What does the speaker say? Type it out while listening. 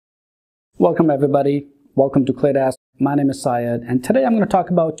Welcome everybody. Welcome to ClayDesk. My name is Syed, and today I'm going to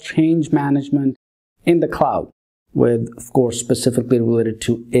talk about change management in the cloud with, of course, specifically related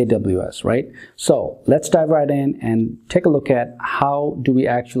to AWS, right? So let's dive right in and take a look at how do we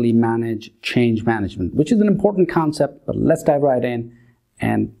actually manage change management, which is an important concept, but let's dive right in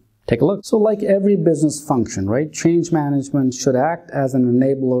and take a look. So like every business function, right? Change management should act as an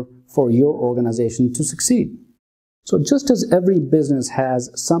enabler for your organization to succeed. So just as every business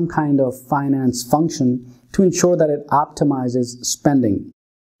has some kind of finance function to ensure that it optimizes spending.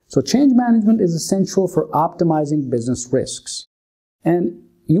 So change management is essential for optimizing business risks. And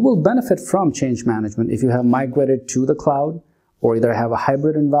you will benefit from change management if you have migrated to the cloud, or either have a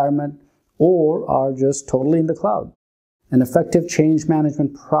hybrid environment, or are just totally in the cloud. An effective change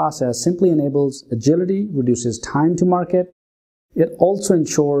management process simply enables agility, reduces time to market. It also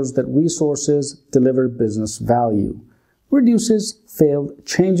ensures that resources deliver business value, reduces failed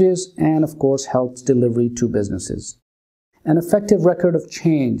changes, and of course helps delivery to businesses. An effective record of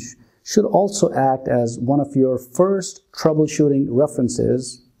change should also act as one of your first troubleshooting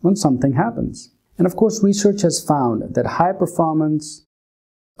references when something happens. And of course, research has found that high performance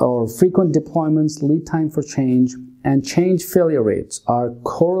or frequent deployments, lead time for change, and change failure rates are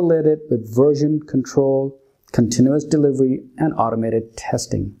correlated with version control, continuous delivery, and automated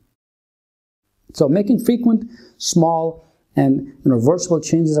testing. So making frequent, small, and reversible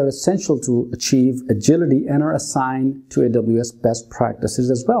changes are essential to achieve agility and are assigned to AWS best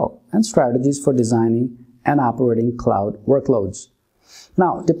practices as well, and strategies for designing and operating cloud workloads.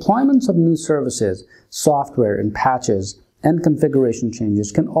 Now, deployments of new services, software, and patches, and configuration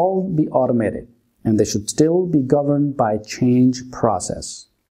changes can all be automated, and they should still be governed by change process.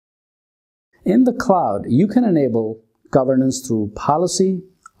 In the cloud, you can enable governance through policy,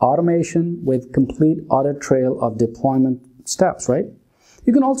 automation with complete audit trail of deployment steps, right?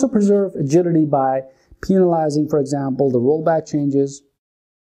 You can also preserve agility by penalizing, for example, the rollback changes.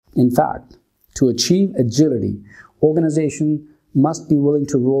 In fact, to achieve agility, organizations must be willing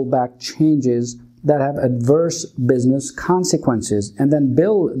to roll back changes that have adverse business consequences and then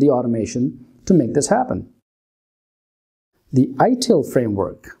build the automation to make this happen. The ITIL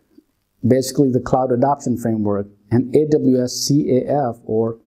framework, basically the Cloud Adoption Framework, and AWS CAF,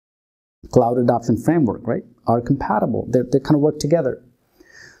 or Cloud Adoption Framework, right, are compatible. They kind of work together.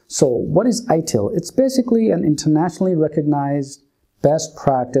 So what is ITIL? It's basically an internationally recognized best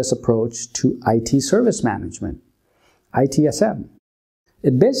practice approach to IT service management, ITSM.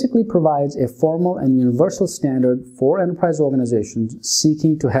 It basically provides a formal and universal standard for enterprise organizations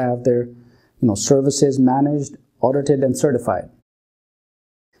seeking to have their services managed, audited, and certified.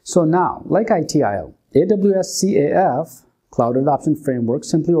 So now, like ITIL, AWS CAF, Cloud Adoption Framework,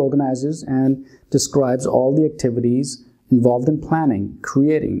 simply organizes and describes all the activities involved in planning,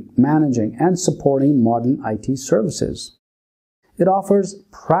 creating, managing, and supporting modern IT services. It offers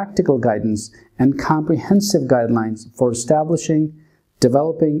practical guidance and comprehensive guidelines for establishing,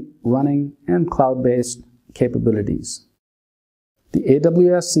 developing, running, and cloud-based capabilities. The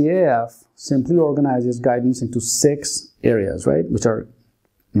AWS CAF simply organizes guidance into 6 areas, right, which are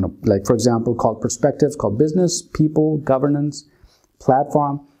like, for example, called perspectives, called business, people, governance,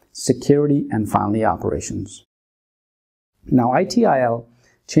 platform, security, and finally operations. Now, ITIL,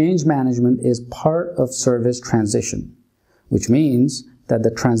 change management, is part of service transition, which means that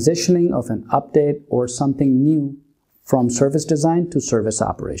the transitioning of an update or something new from service design to service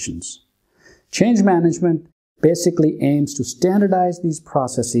operations. Change management basically aims to standardize these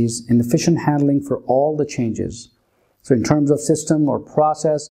processes in efficient handling for all the changes. So in terms of system or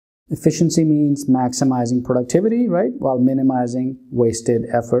process, efficiency means maximizing productivity, right, while minimizing wasted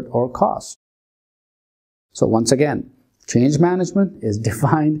effort or cost. So once again, change management is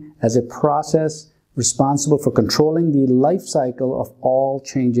defined as a process responsible for controlling the life cycle of all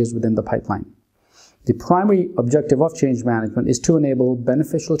changes within the pipeline. The primary objective of change management is to enable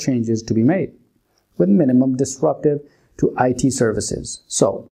beneficial changes to be made with minimum disruptive to IT services.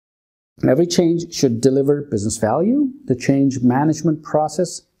 So every change should deliver business value. The change management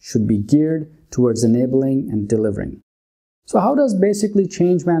process should be geared towards enabling and delivering. So how does basically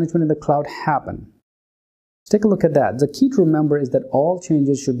change management in the cloud happen? Let's take a look at that. The key to remember is that all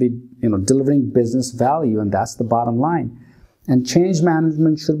changes should be delivering business value, and that's the bottom line. And change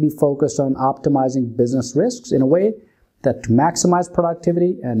management should be focused on optimizing business risks in a way that to maximize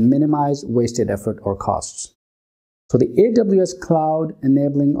productivity and minimize wasted effort or costs. So the AWS Cloud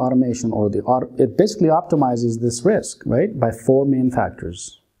Enabling Automation, it basically optimizes this risk, right, by 4 main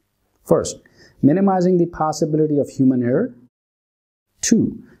factors. First, minimizing the possibility of human error.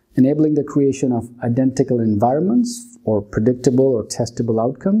 2, enabling the creation of identical environments or predictable or testable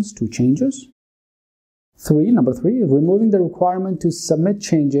outcomes to changes. Number three, removing the requirement to submit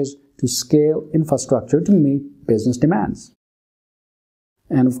changes to scale infrastructure to meet business demands.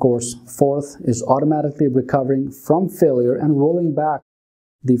 And of course, fourth is automatically recovering from failure and rolling back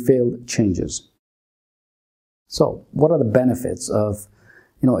the failed changes. So what are the benefits of,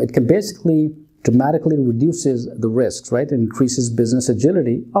 it can basically dramatically reduces the risks, right? It increases business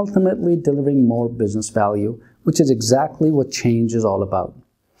agility, ultimately delivering more business value, which is exactly what change is all about.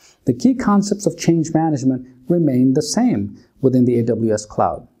 The key concepts of change management remain the same within the AWS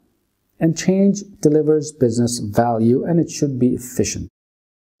cloud. And change delivers business value, and it should be efficient.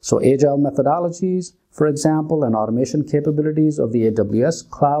 So agile methodologies, for example, and automation capabilities of the AWS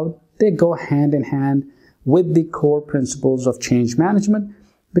cloud, they go hand in hand with the core principles of change management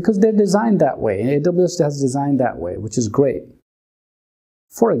because they're designed that way. And AWS has designed that way, which is great.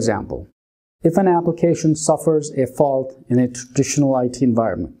 For example, if an application suffers a fault in a traditional IT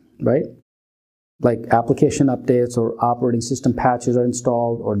environment, right? Like application updates or operating system patches are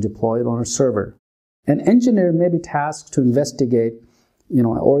installed or deployed on a server. An engineer may be tasked to investigate,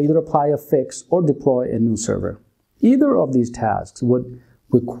 or either apply a fix or deploy a new server. Either of these tasks would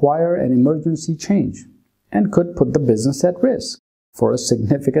require an emergency change and could put the business at risk for a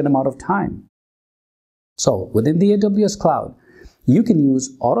significant amount of time. So within the AWS cloud, you can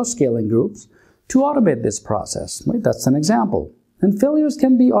use auto-scaling groups to automate this process. Right? That's an example. And failures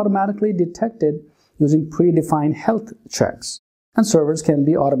can be automatically detected using predefined health checks. And servers can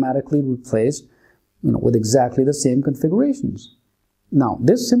be automatically replaced with exactly the same configurations. Now,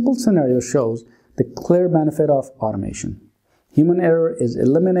 this simple scenario shows the clear benefit of automation. Human error is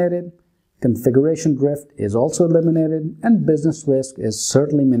eliminated, configuration drift is also eliminated, and business risk is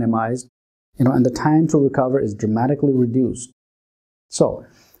certainly minimized, and the time to recover is dramatically reduced. So,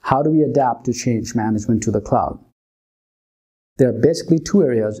 how do we adapt to change management to the cloud? There are basically two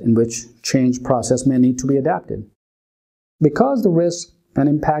areas in which change process may need to be adapted. Because the risk and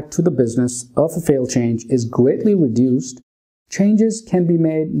impact to the business of a failed change is greatly reduced, changes can be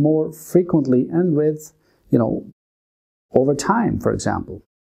made more frequently and with, over time, for example.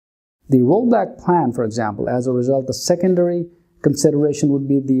 The rollback plan, for example, as a result, the secondary consideration would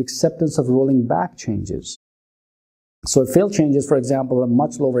be the acceptance of rolling back changes. So if failed changes, for example, have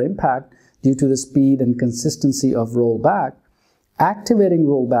much lower impact due to the speed and consistency of rollback, activating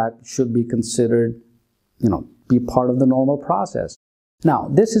rollback should be considered, be part of the normal process. Now,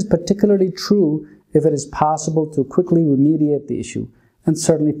 this is particularly true if it is possible to quickly remediate the issue and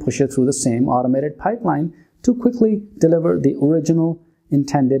certainly push it through the same automated pipeline to quickly deliver the original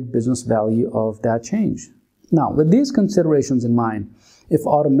intended business value of that change. Now, with these considerations in mind, if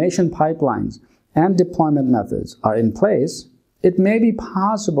automation pipelines and deployment methods are in place, it may be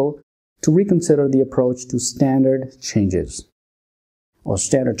possible to reconsider the approach to standard changes. Or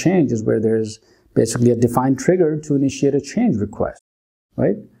standard change is where there's basically a defined trigger to initiate a change request,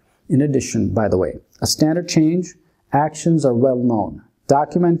 right? In addition, by the way, a standard change actions are well known,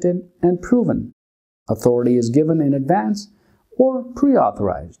 documented, and proven. Authority is given in advance or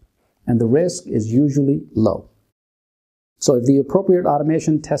pre-authorized, and the risk is usually low. So if the appropriate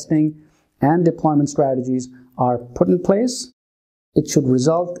automation testing and deployment strategies are put in place, it should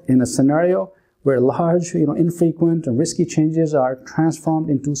result in a scenario where large, infrequent and risky changes are transformed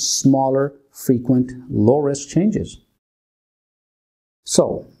into smaller, frequent, low-risk changes.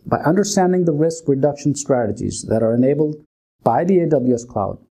 So, by understanding the risk reduction strategies that are enabled by the AWS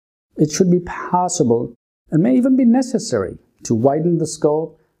cloud, it should be possible and may even be necessary to widen the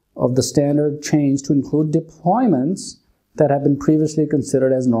scope of the standard change to include deployments that have been previously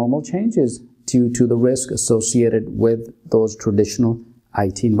considered as normal changes due to the risk associated with those traditional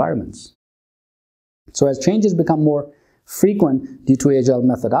IT environments. So as changes become more frequent due to agile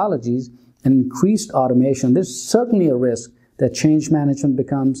methodologies and increased automation, there's certainly a risk that change management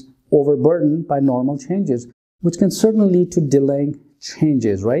becomes overburdened by normal changes, which can certainly lead to delaying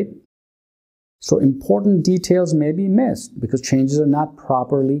changes, right? So important details may be missed because changes are not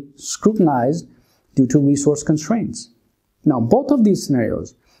properly scrutinized due to resource constraints. Now, both of these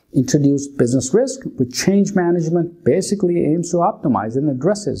scenarios introduce business risk, which change management basically aims to optimize and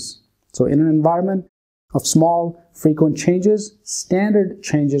addresses. So in an environment of small, frequent changes, standard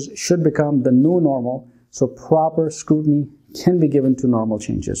changes should become the new normal, so proper scrutiny can be given to normal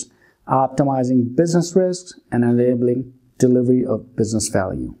changes, optimizing business risks and enabling delivery of business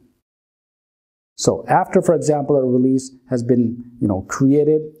value. So after, for example, a release has been,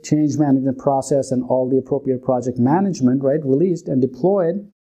 created, change management process and all the appropriate project management, released and deployed,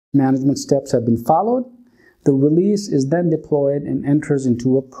 management steps have been followed, the release is then deployed and enters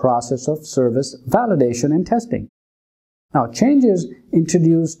into a process of service validation and testing. Now, changes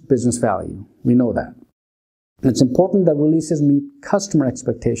introduce business value. We know that. It's important that releases meet customer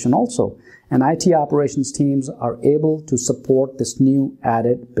expectation also, and IT operations teams are able to support this new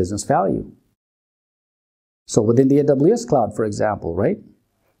added business value. So within the AWS cloud, for example, right?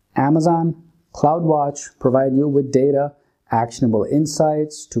 Amazon CloudWatch provide you with data, actionable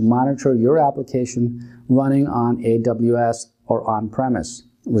insights to monitor your application running on AWS or on-premise,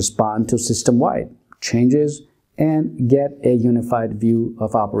 respond to system-wide changes, and get a unified view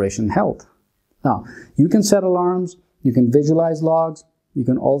of operation health. Now, you can set alarms, you can visualize logs, you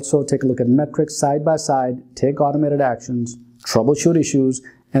can also take a look at metrics side by side, take automated actions, troubleshoot issues,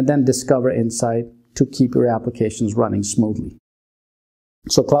 and then discover insight to keep your applications running smoothly.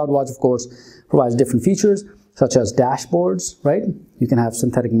 So CloudWatch, of course, provides different features such as dashboards, right? You can have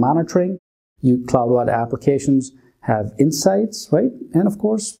synthetic monitoring. CloudWatch applications have insights, right? And of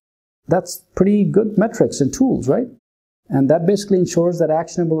course, that's pretty good metrics and tools, right? And that basically ensures that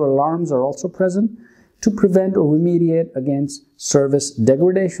actionable alarms are also present to prevent or remediate against service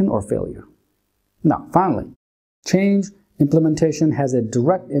degradation or failure. Now, finally, change implementation has a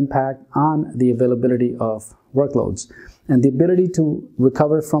direct impact on the availability of workloads and the ability to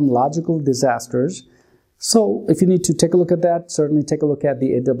recover from logical disasters. So if you need to take a look at that, certainly take a look at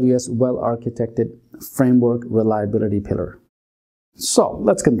the AWS well-architected framework reliability pillar. So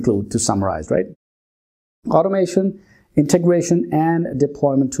let's conclude to summarize, right? Automation, integration, and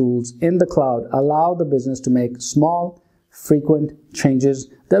deployment tools in the cloud allow the business to make small, frequent changes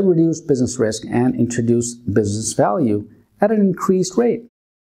that reduce business risk and introduce business value at an increased rate.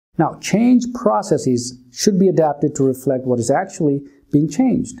 Now, change processes should be adapted to reflect what is actually being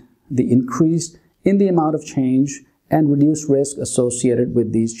changed, the increase in the amount of change, and reduce risk associated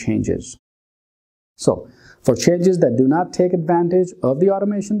with these changes. So, for changes that do not take advantage of the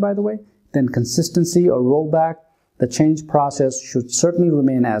automation, by the way, then consistency or rollback, the change process should certainly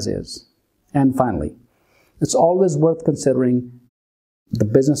remain as is. And finally, it's always worth considering the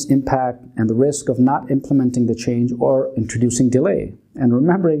business impact and the risk of not implementing the change or introducing delay, and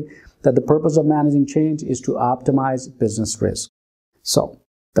remembering that the purpose of managing change is to optimize business risk. So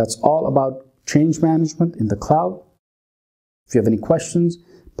that's all about change management in the cloud. If you have any questions,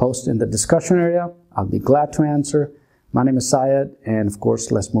 post in the discussion area. I'll be glad to answer. My name is Syed, and of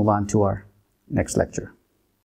course, let's move on to our next lecture.